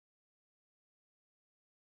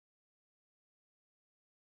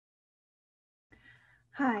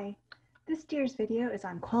Hi, this DEERS video is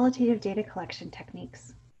on qualitative data collection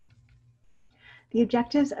techniques. The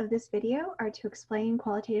objectives of this video are to explain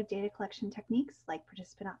qualitative data collection techniques like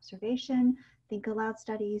participant observation, think aloud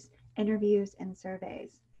studies, interviews, and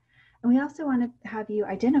surveys. And we also want to have you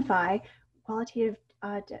identify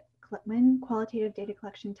when qualitative data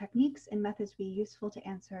collection techniques and methods be useful to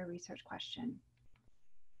answer a research question.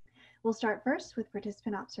 We'll start first with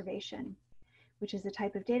participant observation, which is a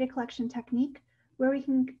type of data collection technique where we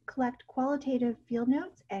can collect qualitative field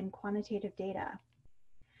notes and quantitative data.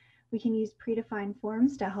 We can use predefined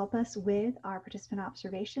forms to help us with our participant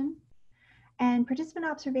observation. And participant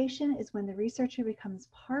observation is when the researcher becomes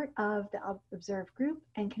part of the observed group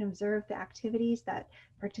and can observe the activities that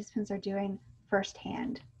participants are doing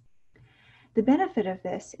firsthand. The benefit of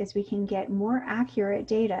this is we can get more accurate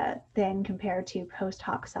data than compared to post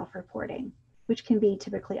hoc self-reporting, which can be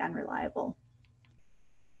typically unreliable.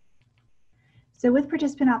 So with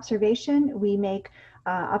participant observation, we make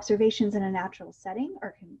observations in a natural setting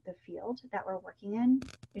or the field that we're working in,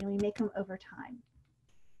 and we make them over time.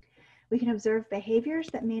 We can observe behaviors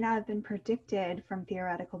that may not have been predicted from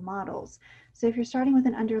theoretical models. So if you're starting with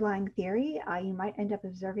an underlying theory, you might end up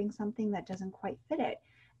observing something that doesn't quite fit it.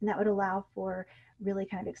 And that would allow for really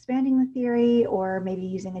kind of expanding the theory or maybe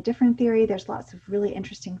using a different theory. There's lots of really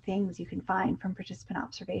interesting things you can find from participant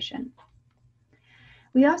observation.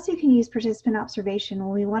 We also can use participant observation when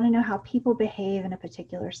we want to know how people behave in a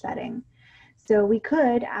particular setting. So we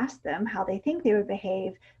could ask them how they think they would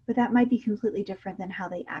behave, but that might be completely different than how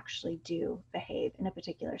they actually do behave in a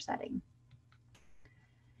particular setting.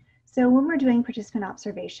 So when we're doing participant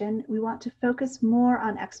observation, we want to focus more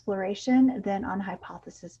on exploration than on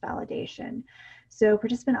hypothesis validation. So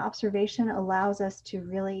participant observation allows us to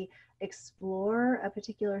really explore a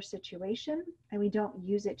particular situation, and we don't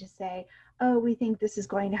use it to say, oh, we think this is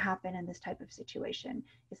going to happen in this type of situation.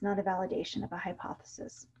 It's not a validation of a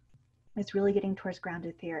hypothesis. It's really getting towards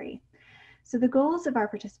grounded theory. So the goals of our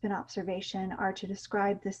participant observation are to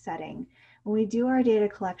describe the setting. When we do our data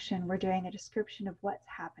collection, we're doing a description of what's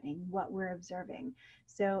happening, what we're observing.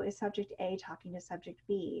 So is subject A talking to subject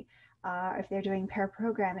B? If they're doing pair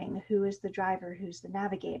programming, who is the driver, who's the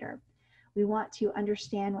navigator? We want to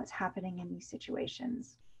understand what's happening in these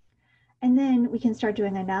situations. And then we can start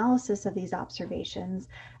doing analysis of these observations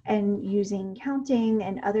and using counting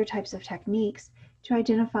and other types of techniques to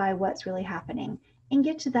identify what's really happening and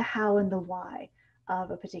get to the how and the why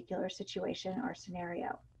of a particular situation or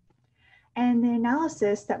scenario. And the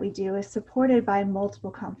analysis that we do is supported by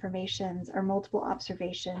multiple confirmations or multiple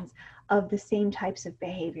observations of the same types of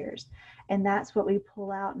behaviors. And that's what we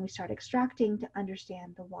pull out and we start extracting to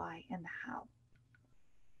understand the why and the how.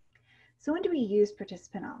 So when do we use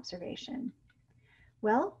participant observation?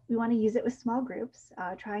 Well, we want to use it with small groups.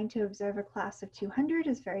 Trying to observe a class of 200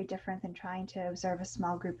 is very different than trying to observe a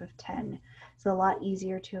small group of 10. It's a lot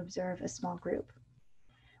easier to observe a small group.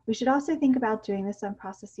 We should also think about doing this on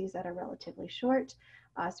processes that are relatively short,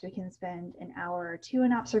 so we can spend an hour or two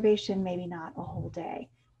in observation, maybe not a whole day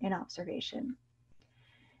in observation.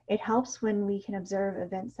 It helps when we can observe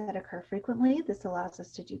events that occur frequently. This allows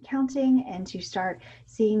us to do counting and to start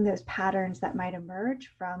seeing those patterns that might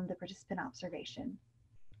emerge from the participant observation.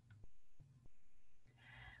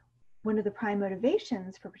 One of the prime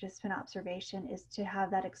motivations for participant observation is to have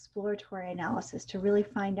that exploratory analysis, to really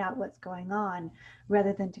find out what's going on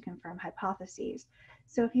rather than to confirm hypotheses.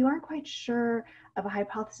 So if you aren't quite sure of a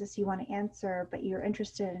hypothesis you want to answer, but you're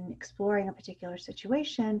interested in exploring a particular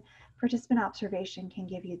situation, participant observation can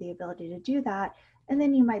give you the ability to do that, and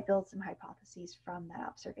then you might build some hypotheses from that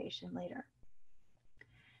observation later.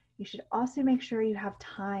 You should also make sure you have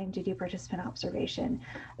time to do participant observation.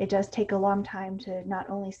 It does take a long time to not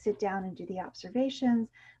only sit down and do the observations,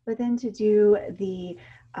 but then to do the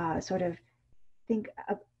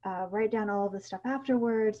write down all of the stuff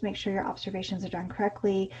afterwards, make sure your observations are done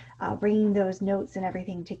correctly, bringing those notes and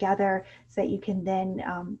everything together so that you can then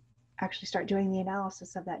actually start doing the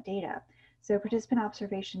analysis of that data. So participant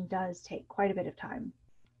observation does take quite a bit of time.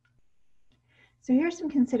 So here's some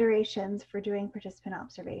considerations for doing participant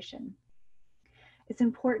observation. It's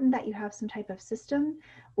important that you have some type of system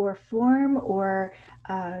or form or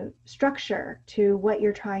structure to what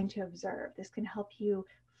you're trying to observe. This can help you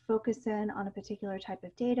focus in on a particular type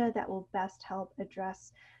of data that will best help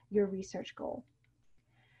address your research goal.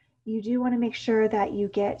 You do want to make sure that you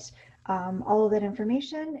get all of that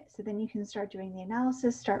information, so then you can start doing the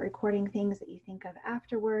analysis, start recording things that you think of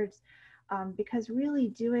afterwards. Because really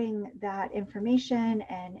doing that information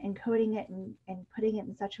and encoding it and putting it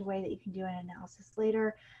in such a way that you can do an analysis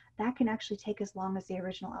later, that can actually take as long as the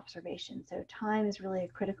original observation. So time is really a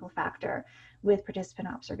critical factor with participant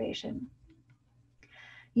observation.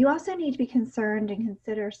 You also need to be concerned and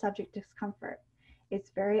consider subject discomfort.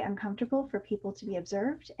 It's very uncomfortable for people to be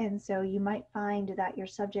observed, and so you might find that your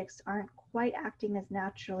subjects aren't quite acting as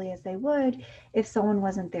naturally as they would if someone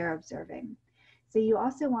wasn't there observing. So you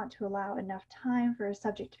also want to allow enough time for a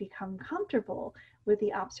subject to become comfortable with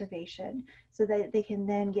the observation so that they can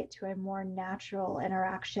then get to a more natural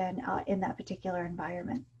interaction in that particular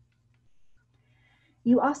environment.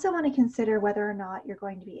 You also want to consider whether or not you're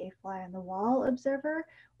going to be a fly on the wall observer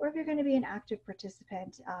or if you're going to be an active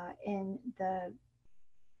participant in the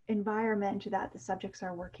environment that the subjects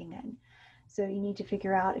are working in. So you need to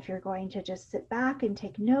figure out if you're going to just sit back and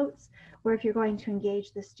take notes or if you're going to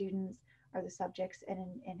engage the students or the subjects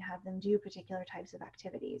and have them do particular types of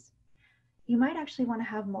activities. You might actually want to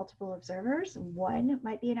have multiple observers. One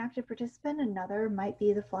might be an active participant, another might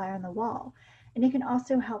be the fly on the wall. And it can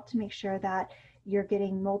also help to make sure that you're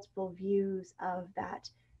getting multiple views of that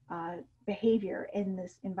behavior in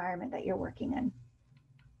this environment that you're working in.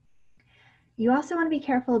 You also want to be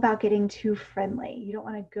careful about getting too friendly. You don't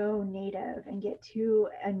want to go native and get too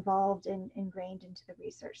involved and ingrained into the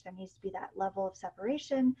research. There needs to be that level of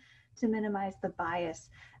separation to minimize the bias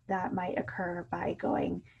that might occur by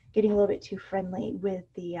getting a little bit too friendly with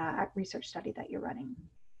the research study that you're running.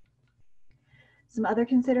 Some other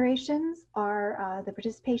considerations are the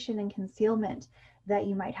participation and concealment that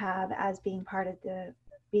you might have as being part of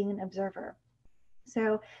being an observer.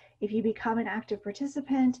 So if you become an active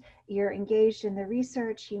participant, you're engaged in the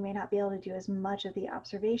research, you may not be able to do as much of the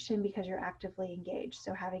observation because you're actively engaged.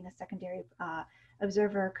 So having a secondary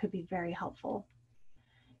observer could be very helpful.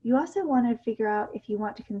 You also want to figure out if you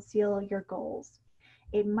want to conceal your goals.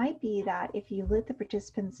 It might be that if you let the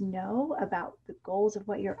participants know about the goals of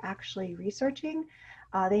what you're actually researching,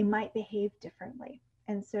 they might behave differently.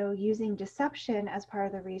 And so using deception as part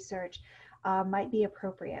of the research might be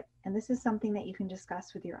appropriate. And this is something that you can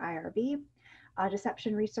discuss with your IRB.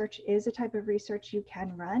 Deception research is a type of research you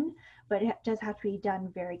can run, but it does have to be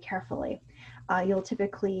done very carefully. You'll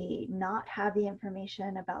typically not have the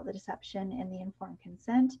information about the deception in the informed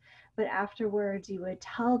consent, but afterwards you would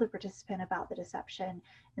tell the participant about the deception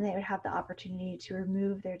and they would have the opportunity to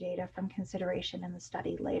remove their data from consideration in the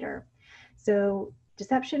study later. So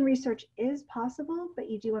deception research is possible, but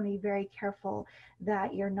you do want to be very careful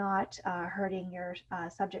that you're not hurting your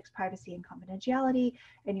subject's privacy and confidentiality,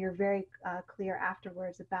 and you're very clear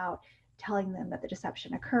afterwards about telling them that the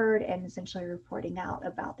deception occurred and essentially reporting out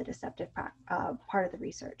about the deceptive part of the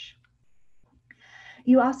research.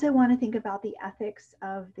 You also want to think about the ethics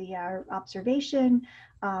of the observation.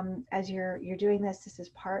 As you're doing this, this is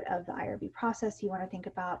part of the IRB process. You want to think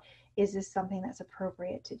about, is this something that's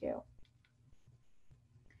appropriate to do?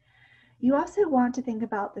 You also want to think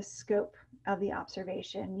about the scope of the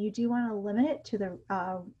observation. You do want to limit it to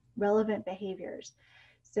the relevant behaviors.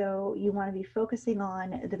 So you want to be focusing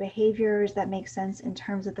on the behaviors that make sense in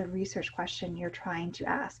terms of the research question you're trying to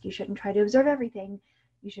ask. You shouldn't try to observe everything.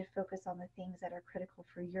 You should focus on the things that are critical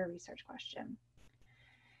for your research question.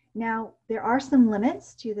 Now, there are some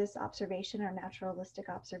limits to this observation or naturalistic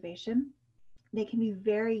observation. They can be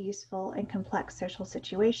very useful in complex social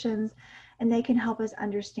situations, and they can help us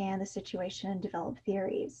understand the situation and develop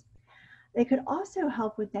theories. They could also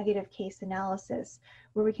help with negative case analysis,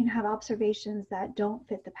 where we can have observations that don't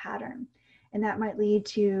fit the pattern. And that might lead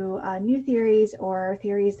to new theories or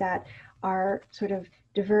theories that are sort of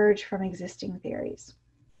diverge from existing theories.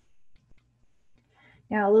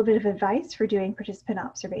 Now, a little bit of advice for doing participant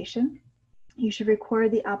observation. You should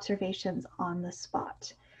record the observations on the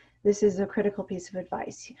spot. This is a critical piece of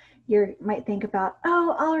advice. You might think about,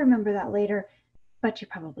 oh, I'll remember that later, but you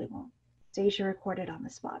probably won't. So you should record it on the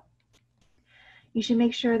spot. You should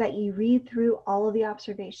make sure that you read through all of the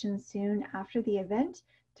observations soon after the event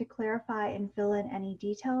to clarify and fill in any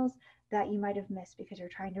details that you might have missed because you're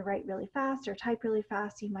trying to write really fast or type really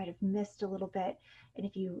fast. You might have missed a little bit. And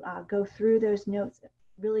if you go through those notes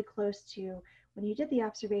really close to when you did the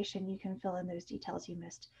observation, you can fill in those details you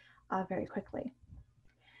missed very quickly.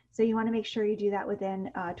 So you want to make sure you do that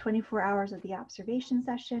within 24 hours of the observation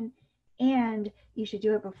session, and you should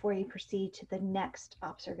do it before you proceed to the next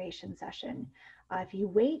observation session. If you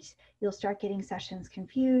wait, you'll start getting sessions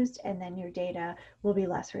confused, and then your data will be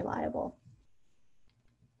less reliable.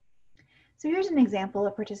 So here's an example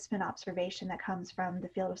of participant observation that comes from the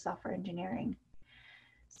field of software engineering.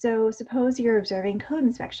 So suppose you're observing code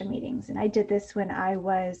inspection meetings, and I did this when I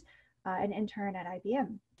was an intern at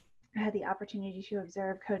IBM. I had the opportunity to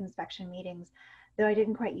observe code inspection meetings, though I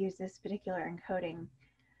didn't quite use this particular encoding.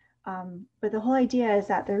 But the whole idea is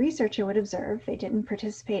that the researcher would observe, they didn't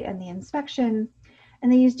participate in the inspection,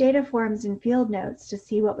 and they used data forms and field notes to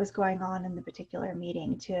see what was going on in the particular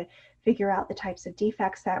meeting, to figure out the types of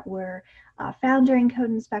defects that were found during code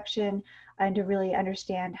inspection, and to really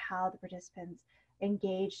understand how the participants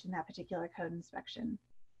engaged in that particular code inspection.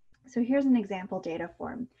 So here's an example data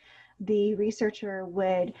form. The researcher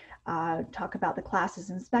would talk about the classes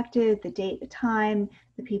inspected, the date, the time,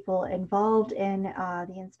 the people involved in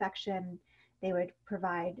the inspection. They would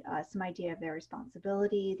provide some idea of their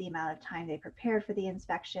responsibility, the amount of time they prepared for the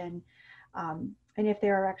inspection, and if they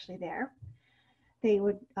were actually there. They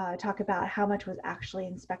would talk about how much was actually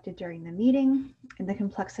inspected during the meeting and the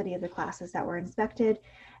complexity of the classes that were inspected.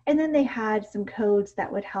 And then they had some codes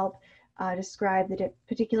that would help describe the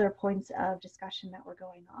particular points of discussion that were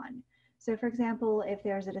going on. So for example, if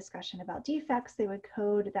there's a discussion about defects, they would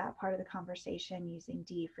code that part of the conversation using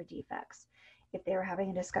D for defects. If they were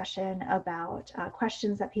having a discussion about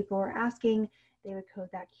questions that people were asking, they would code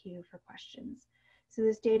that Q for questions. So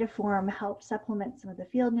this data form helped supplement some of the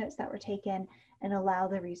field notes that were taken and allow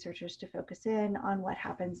the researchers to focus in on what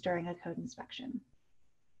happens during a code inspection.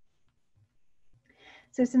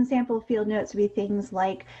 So some sample field notes would be things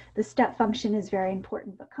like the step function is very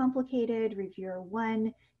important but complicated. Reviewer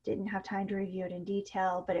 1 didn't have time to review it in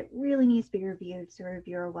detail, but it really needs to be reviewed, so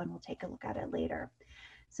reviewer 1 will take a look at it later.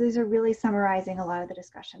 So these are really summarizing a lot of the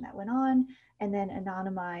discussion that went on, and then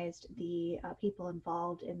anonymized the people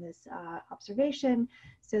involved in this observation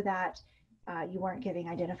so that you weren't giving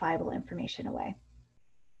identifiable information away.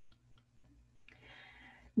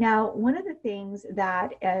 Now, one of the things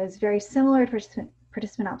that is very similar to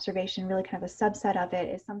participant observation, really kind of a subset of it,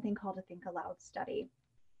 is something called a think aloud study.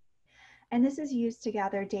 And this is used to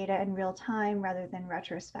gather data in real time rather than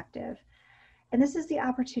retrospective. And this is the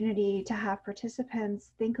opportunity to have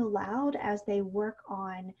participants think aloud as they work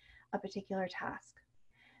on a particular task.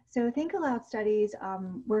 So think aloud studies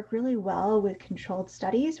work really well with controlled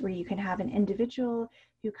studies where you can have an individual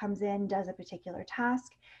who comes in, does a particular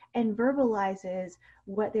task, and verbalizes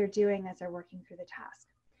what they're doing as they're working through the task.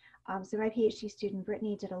 So my PhD student,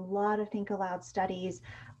 Brittany, did a lot of think aloud studies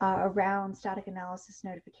around static analysis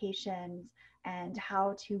notifications and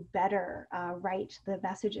how to better write the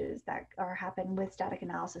messages that happen with static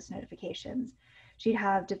analysis notifications. She'd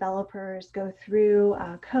have developers go through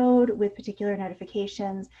code with particular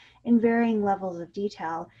notifications in varying levels of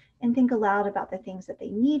detail and think aloud about the things that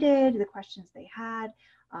they needed, the questions they had,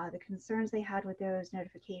 the concerns they had with those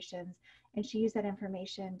notifications, and she used that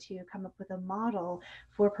information to come up with a model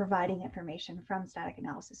for providing information from static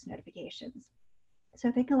analysis notifications. So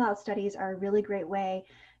think aloud studies are a really great way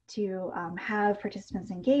to have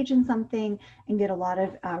participants engage in something and get a lot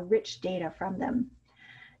of rich data from them.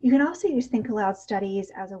 You can also use think aloud studies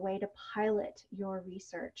as a way to pilot your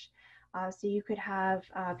research. So you could have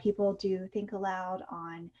people do think aloud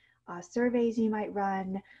on surveys you might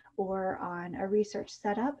run, or on a research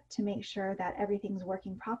setup to make sure that everything's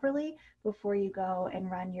working properly before you go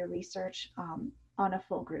and run your research on a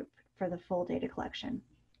full group for the full data collection.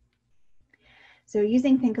 So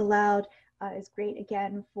using think aloud is great,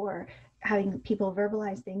 again, for having people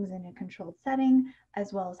verbalize things in a controlled setting,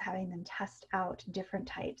 as well as having them test out different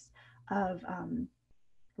types of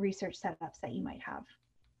research setups that you might have.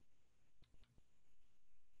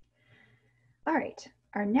 All right,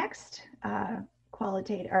 our next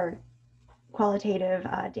qualitative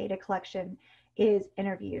data collection is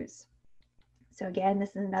interviews. So again, this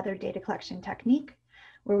is another data collection technique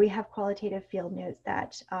where we have qualitative field notes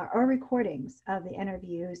that are recordings of the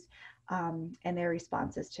interviews and their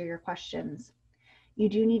responses to your questions. You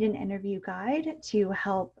do need an interview guide to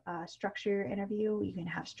help structure your interview. You can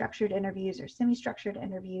have structured interviews or semi-structured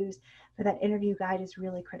interviews, but that interview guide is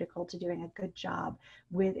really critical to doing a good job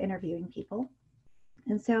with interviewing people.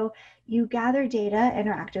 And so you gather data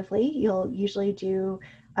interactively. You'll usually do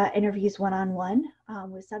interviews one-on-one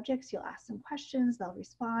with subjects. You'll ask them questions, they'll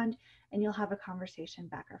respond, and you'll have a conversation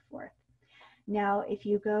back or forth. Now, if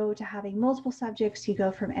you go to having multiple subjects, you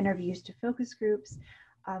go from interviews to focus groups.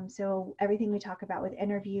 So everything we talk about with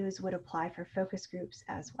interviews would apply for focus groups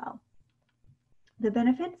as well. The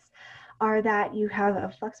benefits are that you have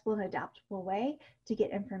a flexible and adaptable way to get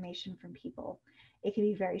information from people. It can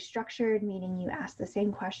be very structured, meaning you ask the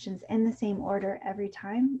same questions in the same order every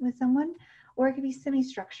time with someone, or it could be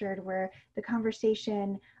semi-structured where the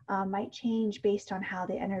conversation might change based on how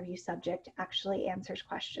the interview subject actually answers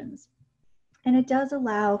questions. And it does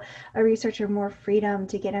allow a researcher more freedom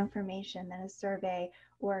to get information than a survey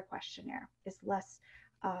or a questionnaire. It's less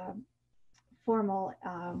formal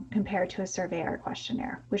compared to a survey or a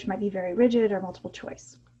questionnaire, which might be very rigid or multiple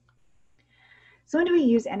choice. So when do we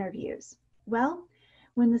use interviews? Well,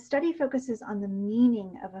 when the study focuses on the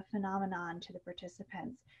meaning of a phenomenon to the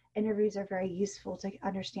participants, interviews are very useful to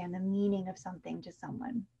understand the meaning of something to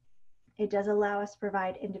someone. It does allow us to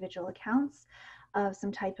provide individual accounts of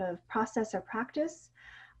some type of process or practice.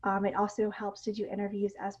 It also helps to do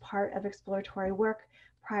interviews as part of exploratory work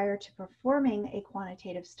prior to performing a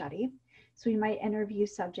quantitative study. So we might interview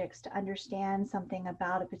subjects to understand something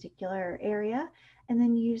about a particular area and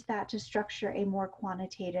then use that to structure a more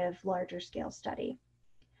quantitative, larger scale study.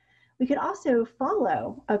 We could also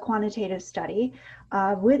follow a quantitative study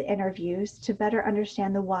with interviews to better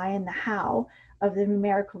understand the why and the how of the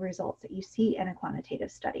numerical results that you see in a quantitative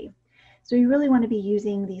study. So we really want to be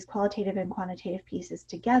using these qualitative and quantitative pieces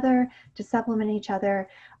together to supplement each other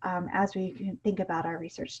as we think about our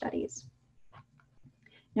research studies.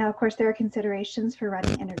 Now, of course, there are considerations for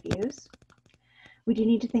running interviews. We do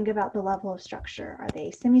need to think about the level of structure. Are they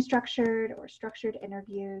semi-structured or structured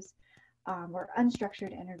interviews or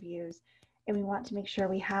unstructured interviews? And we want to make sure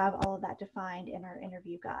we have all of that defined in our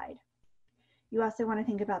interview guide. You also want to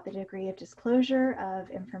think about the degree of disclosure of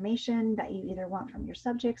information that you either want from your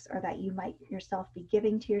subjects or that you might yourself be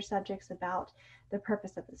giving to your subjects about the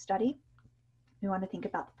purpose of the study. We want to think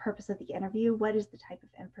about the purpose of the interview. What is the type of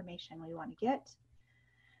information we want to get?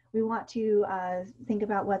 We want to think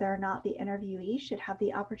about whether or not the interviewee should have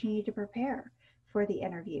the opportunity to prepare for the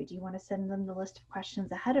interview. Do you want to send them the list of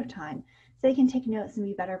questions ahead of time so they can take notes and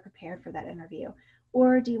be better prepared for that interview?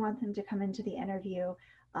 Or do you want them to come into the interview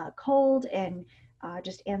cold and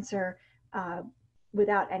just answer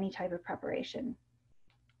without any type of preparation?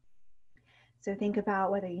 So think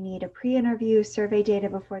about whether you need a pre-interview, survey data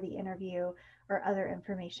before the interview, or other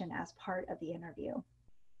information as part of the interview.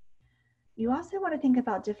 You also want to think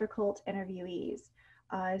about difficult interviewees.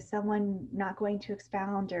 Someone not going to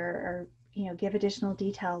expound or give additional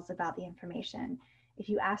details about the information. If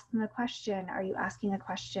you ask them a question, are you asking a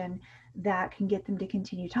question that can get them to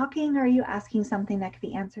continue talking, or are you asking something that can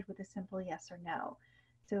be answered with a simple yes or no?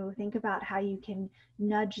 So think about how you can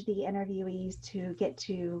nudge the interviewees to get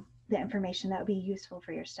to the information that would be useful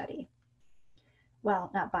for your study, while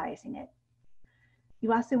not biasing it.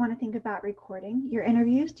 You also want to think about recording your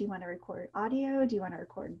interviews. Do you want to record audio? Do you want to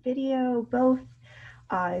record video? Both?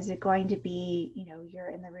 Is it going to be, you're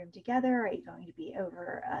in the room together? Are you going to be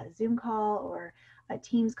over a Zoom call or a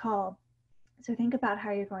Teams call? So think about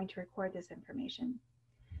how you're going to record this information.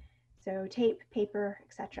 So tape, paper,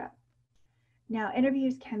 etc. Now,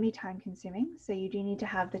 interviews can be time consuming, so you do need to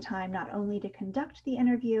have the time not only to conduct the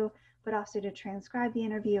interview, but also to transcribe the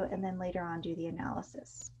interview and then later on do the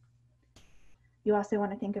analysis. You also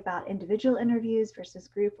want to think about individual interviews versus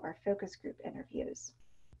group or focus group interviews.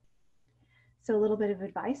 So a little bit of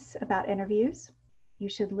advice about interviews. You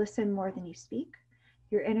should listen more than you speak.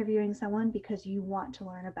 You're interviewing someone because you want to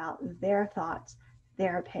learn about their thoughts,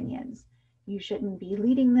 their opinions. You shouldn't be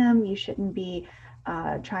leading them. You shouldn't be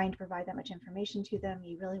trying to provide that much information to them.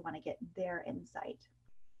 You really want to get their insight.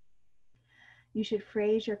 You should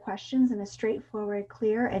phrase your questions in a straightforward,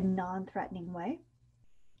 clear, and non-threatening way.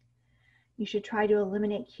 You should try to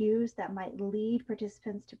eliminate cues that might lead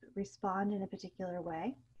participants to respond in a particular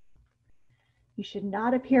way. You should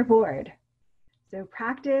not appear bored. So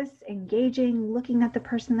practice engaging, looking at the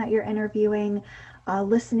person that you're interviewing,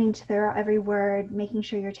 listening to their every word, making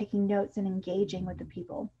sure you're taking notes and engaging with the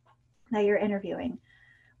people that you're interviewing.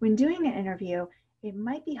 When doing an interview, it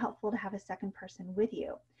might be helpful to have a second person with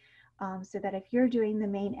you so that if you're doing the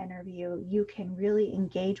main interview, you can really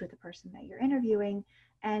engage with the person that you're interviewing,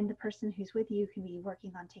 and the person who's with you can be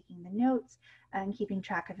working on taking the notes and keeping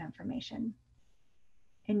track of information.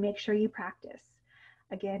 And make sure you practice.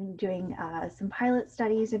 Again, doing some pilot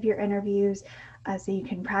studies of your interviews so you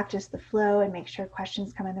can practice the flow and make sure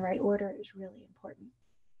questions come in the right order is really important.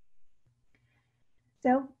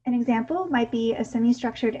 So an example might be a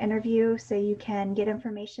semi-structured interview so you can get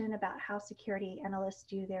information about how security analysts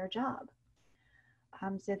do their job.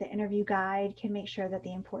 So the interview guide can make sure that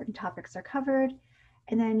the important topics are covered.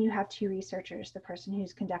 And then you have two researchers, the person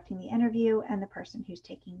who's conducting the interview and the person who's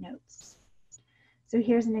taking notes. So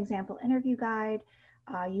here's an example interview guide.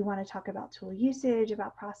 You want to talk about tool usage,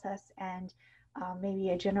 about process, and maybe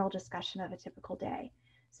a general discussion of a typical day.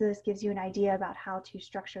 So this gives you an idea about how to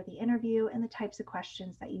structure the interview and the types of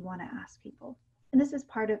questions that you want to ask people. And this is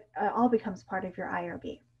part of, all becomes part of your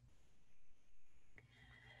IRB.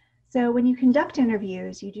 So when you conduct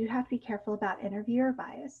interviews, you do have to be careful about interviewer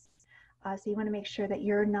bias. So you want to make sure that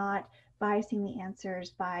you're not biasing the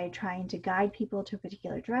answers by trying to guide people to a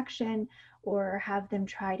particular direction or have them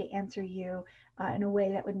try to answer you in a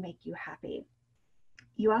way that would make you happy.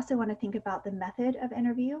 You also want to think about the method of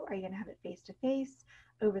interview. Are you going to have it face-to-face,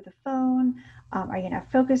 over the phone? Are you going to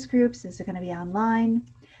have focus groups? Is it going to be online?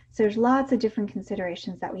 So there's lots of different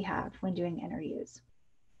considerations that we have when doing interviews.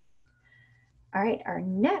 All right, our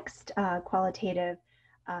next qualitative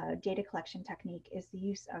data collection technique is the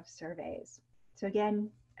use of surveys. So again,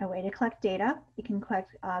 a way to collect data. You can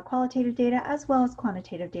collect qualitative data as well as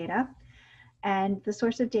quantitative data. And the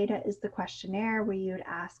source of data is the questionnaire where you would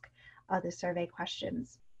ask the survey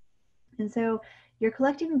questions. And so you're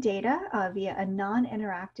collecting data via a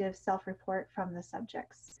non-interactive self-report from the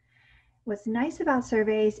subjects. What's nice about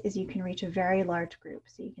surveys is you can reach a very large group.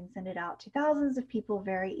 So you can send it out to thousands of people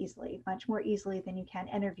very easily, much more easily than you can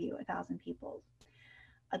interview 1,000 people.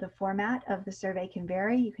 The format of the survey can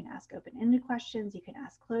vary. You can ask open-ended questions, you can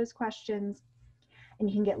ask closed questions, and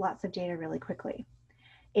you can get lots of data really quickly.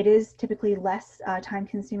 It is typically less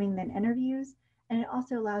time-consuming than interviews, and it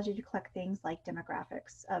also allows you to collect things like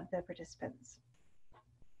demographics of the participants.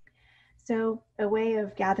 So a way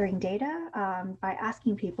of gathering data by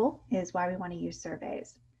asking people is why we want to use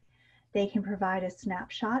surveys. They can provide a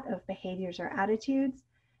snapshot of behaviors or attitudes,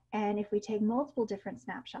 and if we take multiple different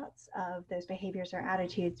snapshots of those behaviors or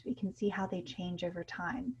attitudes, we can see how they change over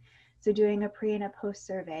time. So doing a pre and a post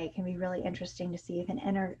survey can be really interesting to see if an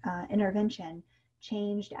intervention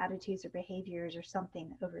changed attitudes or behaviors or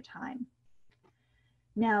something over time.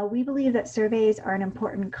 Now, we believe that surveys are an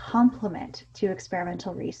important complement to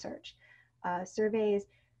experimental research. Surveys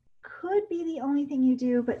could be the only thing you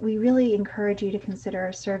do, but we really encourage you to consider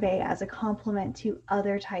a survey as a complement to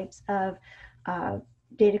other types of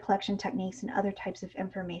data collection techniques and other types of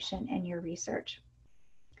information in your research.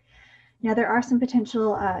 Now, there are some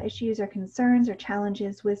potential issues or concerns or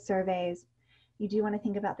challenges with surveys. You do want to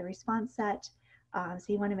think about the response set. So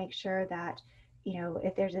you want to make sure that,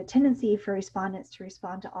 if there's a tendency for respondents to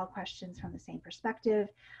respond to all questions from the same perspective,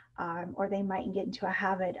 or they might get into a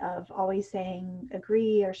habit of always saying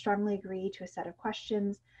agree or strongly agree to a set of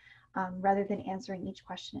questions rather than answering each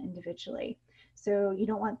question individually. So you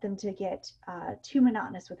don't want them to get too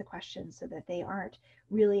monotonous with the questions so that they aren't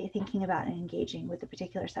really thinking about and engaging with a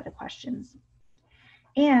particular set of questions.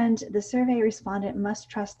 And the survey respondent must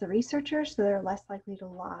trust the researcher so they're less likely to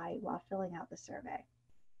lie while filling out the survey.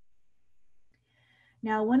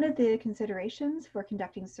 Now, one of the considerations for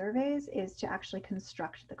conducting surveys is to actually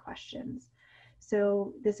construct the questions.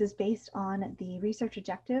 So this is based on the research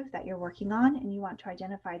objective that you're working on, and you want to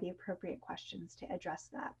identify the appropriate questions to address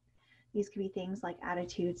that. These could be things like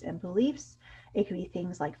attitudes and beliefs. It could be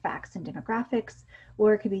things like facts and demographics,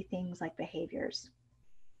 or it could be things like behaviors.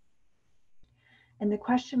 And the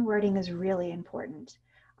question wording is really important.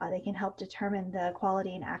 They can help determine the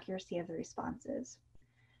quality and accuracy of the responses.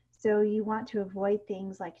 So you want to avoid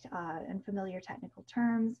things like unfamiliar technical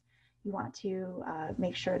terms. You want to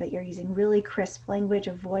make sure that you're using really crisp language,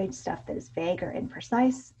 avoid stuff that is vague or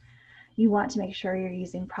imprecise. You want to make sure you're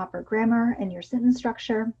using proper grammar in your sentence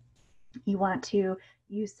structure. You want to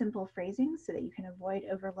use simple phrasing so that you can avoid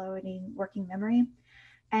overloading working memory.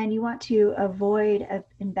 And you want to avoid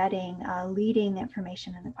embedding leading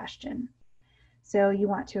information in the question. So you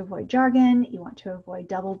want to avoid jargon, you want to avoid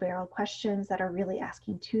double-barrel questions that are really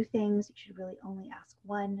asking two things. You should really only ask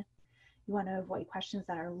one. You want to avoid questions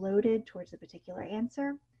that are loaded towards a particular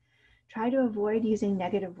answer. Try to avoid using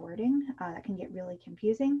negative wording. That can get really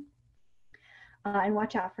confusing. And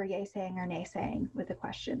watch out for yay saying or nay saying with the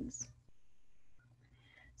questions.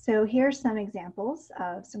 So here's some examples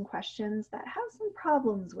of some questions that have some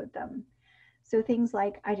problems with them. So things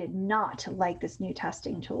like, I did not like this new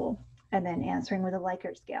testing tool, and then answering with a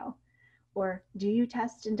Likert scale. Or, do you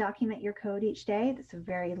test and document your code each day? That's a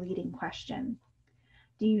very leading question.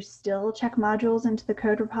 Do you still check modules into the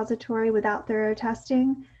code repository without thorough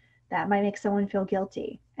testing? That might make someone feel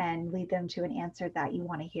guilty and lead them to an answer that you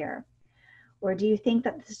want to hear. Or do you think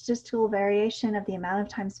that the statistical variation of the amount of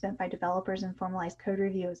time spent by developers in formalized code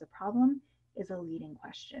review is a problem? Is a leading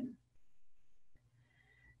question.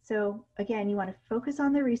 So again, you want to focus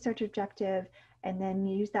on the research objective and then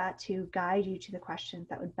use that to guide you to the questions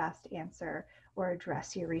that would best answer or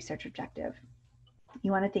address your research objective.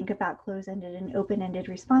 You want to think about closed-ended and open-ended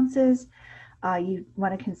responses. You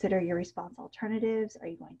want to consider your response alternatives. Are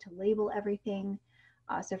you going to label everything?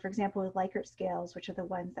 So for example, with Likert scales, which are the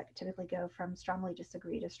ones that typically go from strongly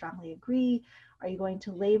disagree to strongly agree, are you going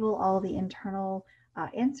to label all the internal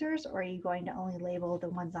answers, or are you going to only label the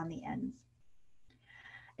ones on the ends?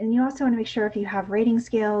 And you also want to make sure if you have rating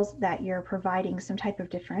scales that you're providing some type of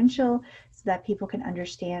differential so that people can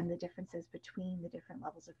understand the differences between the different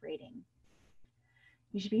levels of rating.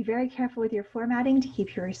 You should be very careful with your formatting to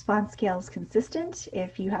keep your response scales consistent.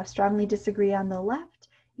 If you have strongly disagree on the left,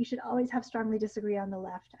 You should always have strongly disagree on the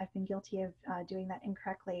left. I've been guilty of doing that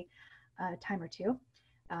incorrectly a time or two,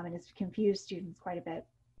 and it's confused students quite a bit.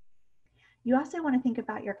 You also want to think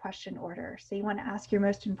about your question order. So you want to ask your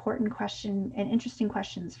most important question and interesting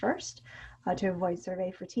questions first to avoid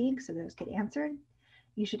survey fatigue, so those get answered.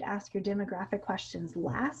 You should ask your demographic questions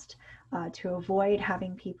last to avoid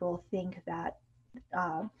having people think that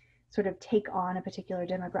sort of take on a particular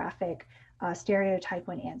demographic stereotype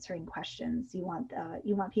when answering questions. You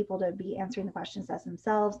want people to be answering the questions as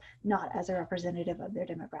themselves, not as a representative of their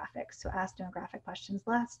demographics. So ask demographic questions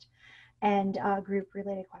last and group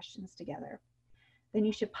related questions together. Then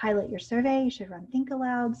you should pilot your survey. You should run think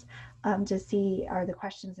alouds to see, are the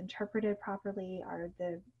questions interpreted properly? Are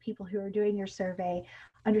the people who are doing your survey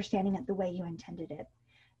understanding it the way you intended it?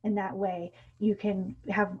 And that way you can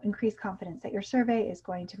have increased confidence that your survey is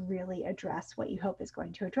going to really address what you hope is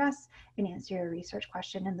going to address and answer your research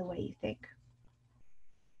question in the way you think.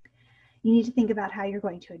 You need to think about how you're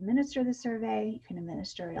going to administer the survey. You can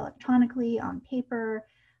administer it electronically, on paper,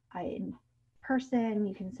 in person.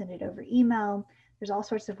 You can send it over email. There's all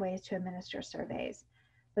sorts of ways to administer surveys,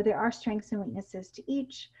 but there are strengths and weaknesses to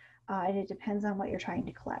each, and it depends on what you're trying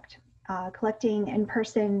to collect. Collecting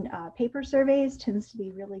in-person paper surveys tends to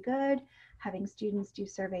be really good. Having students do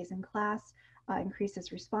surveys in class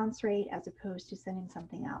increases response rate as opposed to sending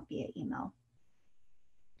something out via email.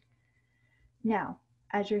 Now,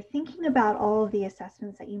 as you're thinking about all of the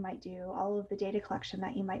assessments that you might do, all of the data collection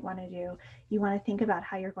that you might want to do, you want to think about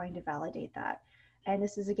how you're going to validate that. And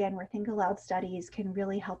this is, again, where Think Aloud studies can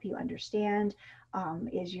really help you understand,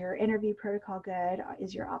 is your interview protocol good?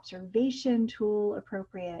 Is your observation tool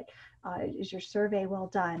appropriate? Is your survey well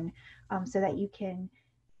done? So that you can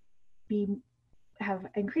have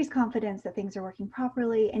increased confidence that things are working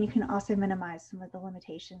properly, and you can also minimize some of the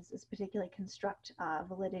limitations, particularly construct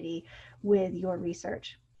validity with your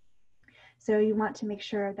research. So you want to make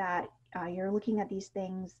sure that you're looking at these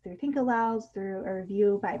things through Think Alouds, through a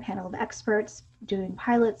review by a panel of experts, doing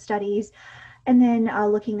pilot studies, and then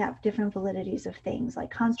looking at different validities of things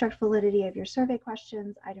like construct validity of your survey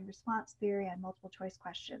questions, item response theory, and multiple choice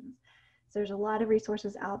questions. So there's a lot of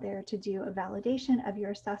resources out there to do a validation of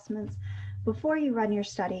your assessments before you run your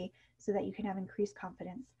study so that you can have increased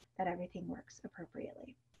confidence that everything works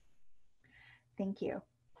appropriately. Thank you.